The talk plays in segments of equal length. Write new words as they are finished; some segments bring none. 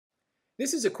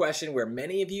This is a question where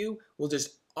many of you will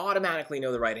just automatically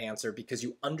know the right answer because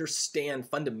you understand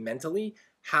fundamentally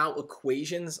how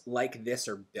equations like this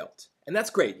are built. And that's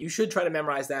great. You should try to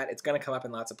memorize that. It's going to come up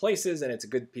in lots of places, and it's a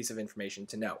good piece of information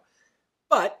to know.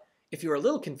 But if you're a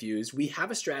little confused, we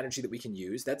have a strategy that we can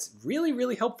use that's really,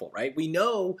 really helpful, right? We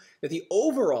know that the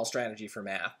overall strategy for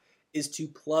math is to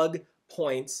plug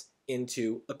points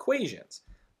into equations.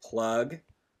 Plug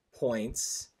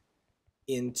points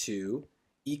into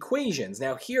equations.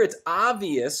 Now here it's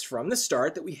obvious from the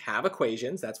start that we have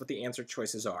equations. That's what the answer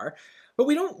choices are. But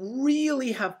we don't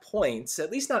really have points,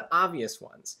 at least not obvious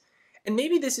ones. And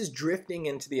maybe this is drifting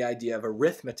into the idea of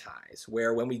arithmetize,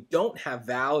 where when we don't have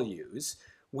values,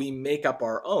 we make up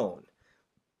our own.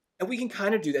 And we can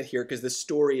kind of do that here because the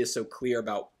story is so clear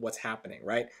about what's happening,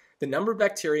 right? The number of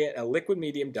bacteria in a liquid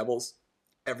medium doubles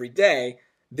every day.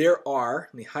 There are,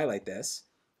 let me highlight this,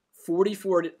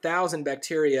 44,000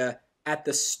 bacteria at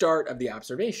the start of the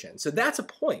observation. So that's a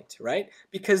point, right?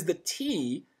 Because the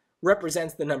t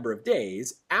represents the number of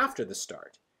days after the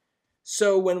start.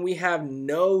 So when we have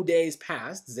no days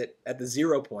passed at the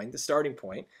 0 point, the starting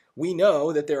point, we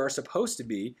know that there are supposed to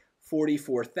be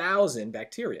 44,000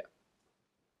 bacteria.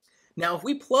 Now, if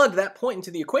we plug that point into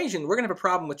the equation, we're going to have a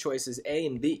problem with choices A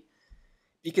and B.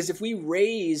 Because if we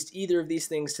raised either of these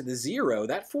things to the 0,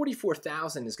 that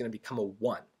 44,000 is going to become a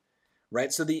 1.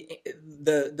 Right, so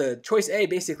the choice A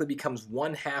basically becomes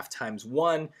 1/2 times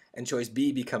 1, and choice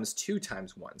B becomes 2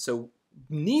 times 1. So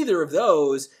neither of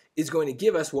those is going to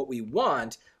give us what we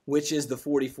want, which is the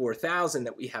 44,000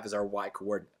 that we have as our y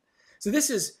coordinate. So this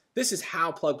is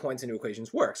how plug points into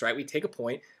equations works, right? We take a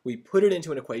point, we put it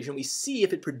into an equation, we see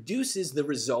if it produces the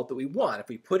result that we want. If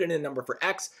we put in a number for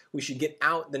x, we should get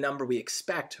out the number we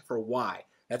expect for y.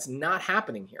 That's not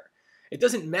happening here. It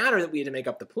doesn't matter that we had to make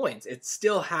up the points. It's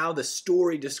still how the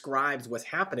story describes what's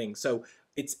happening. So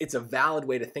it's a valid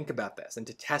way to think about this and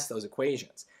to test those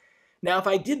equations. Now, if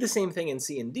I did the same thing in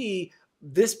C and D,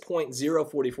 this point 0,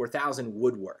 44,000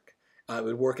 would work. It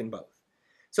would work in both.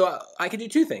 So I could do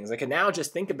two things. I could now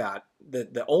just think about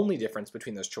the only difference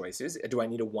between those choices. Do I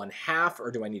need a 1/2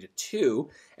 or do I need a 2?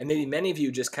 And maybe many of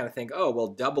you just kind of think, oh, well,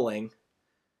 doubling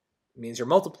means you're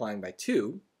multiplying by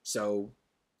 2. So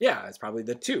yeah, it's probably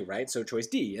the 2, right? So choice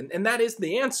D. And that is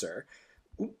the answer.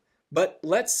 But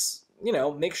let's,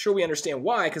 make sure we understand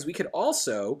why, because we could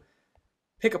also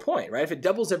pick a point, right? If it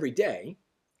doubles every day,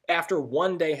 after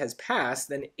 1 day has passed,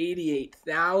 then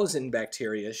 88,000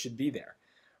 bacteria should be there,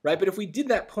 right? But if we did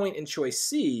that point in choice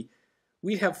C,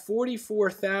 we'd have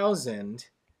 44,000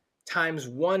 times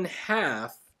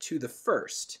 1/2 to the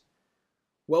first.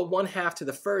 Well, 1/2 to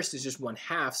the first is just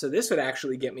 1/2, so this would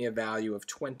actually get me a value of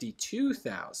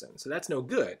 22,000. So that's no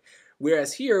good.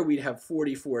 Whereas here we'd have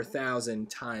 44,000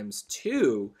 times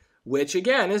 2, which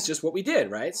again is just what we did,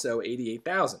 right? So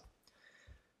 88,000.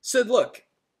 So look,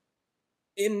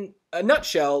 in a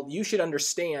nutshell, you should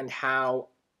understand how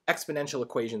exponential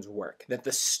equations work. That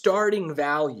the starting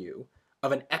value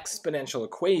of an exponential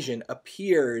equation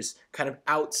appears kind of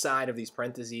outside of these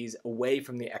parentheses, away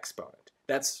from the exponent.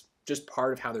 That's just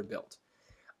part of how they're built.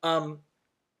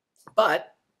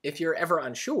 But if you're ever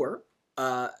unsure,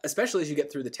 especially as you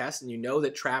get through the test and you know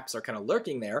that traps are kind of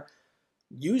lurking there,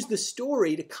 use the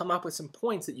story to come up with some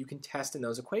points that you can test in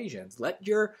those equations. Let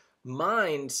your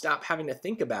mind stop having to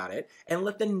think about it and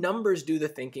let the numbers do the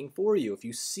thinking for you. If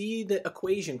you see the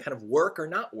equation kind of work or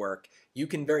not work, you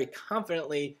can very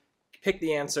confidently pick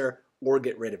the answer or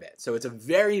get rid of it. So it's a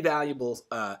very valuable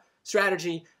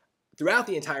strategy throughout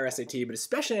the entire SAT, but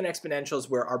especially in exponentials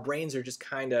where our brains are just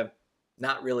kind of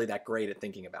not really that great at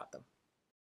thinking about them.